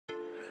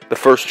The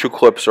first two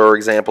clips are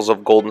examples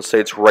of Golden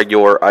State's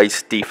regular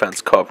ice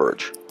defense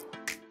coverage.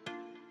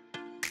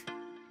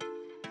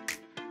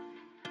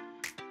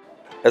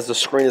 As the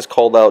screen is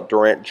called out,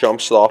 Durant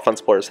jumps to the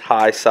offense player's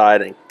high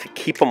side and to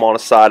keep him on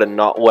his side and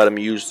not let him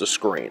use the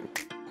screen.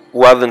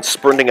 Rather than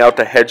sprinting out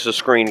to hedge the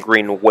screen,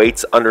 Green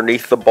waits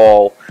underneath the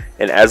ball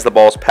and as the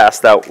ball is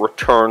passed out,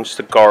 returns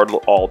to guard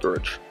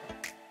Aldridge.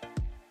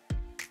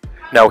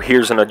 Now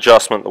here's an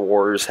adjustment the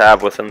Warriors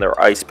have within their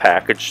ice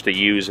package to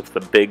use if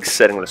the big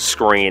setting the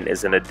screen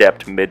is an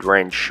adept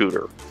mid-range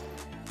shooter.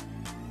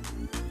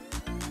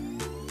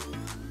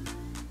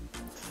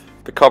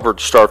 The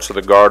coverage starts with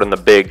the guard and the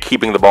big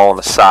keeping the ball on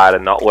the side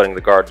and not letting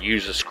the guard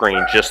use the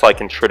screen, just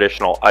like in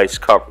traditional ice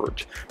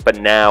coverage.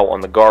 But now on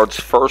the guard's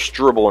first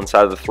dribble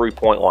inside of the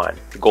three-point line,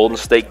 the Golden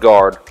State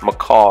guard,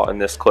 McCaw in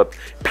this clip,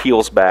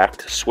 peels back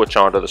to switch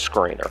onto the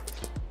screener.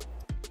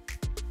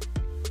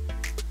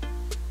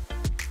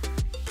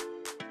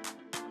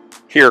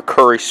 Here,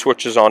 Curry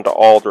switches on to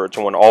Aldridge,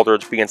 and when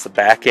Aldridge begins to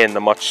back in the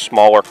much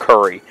smaller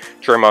Curry,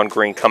 Draymond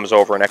Green comes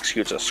over and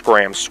executes a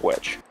scram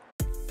switch.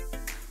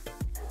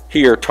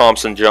 Here,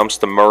 Thompson jumps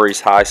to Murray's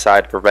high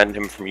side to prevent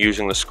him from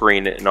using the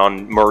screen, and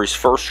on Murray's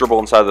first dribble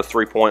inside the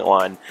three-point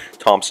line,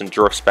 Thompson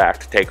drifts back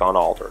to take on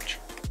Aldridge.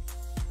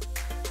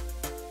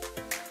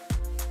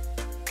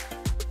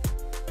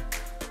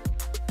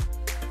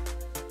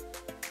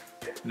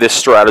 This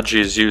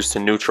strategy is used to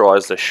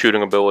neutralize the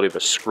shooting ability of a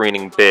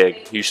screening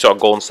big. You saw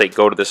Golden State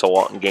go to this a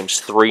lot in games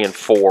 3 and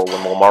 4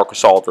 when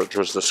LaMarcus Aldridge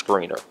was the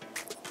screener.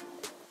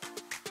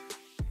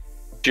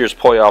 This year's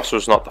playoffs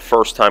was not the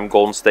first time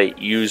Golden State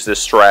used this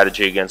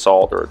strategy against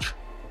Aldridge.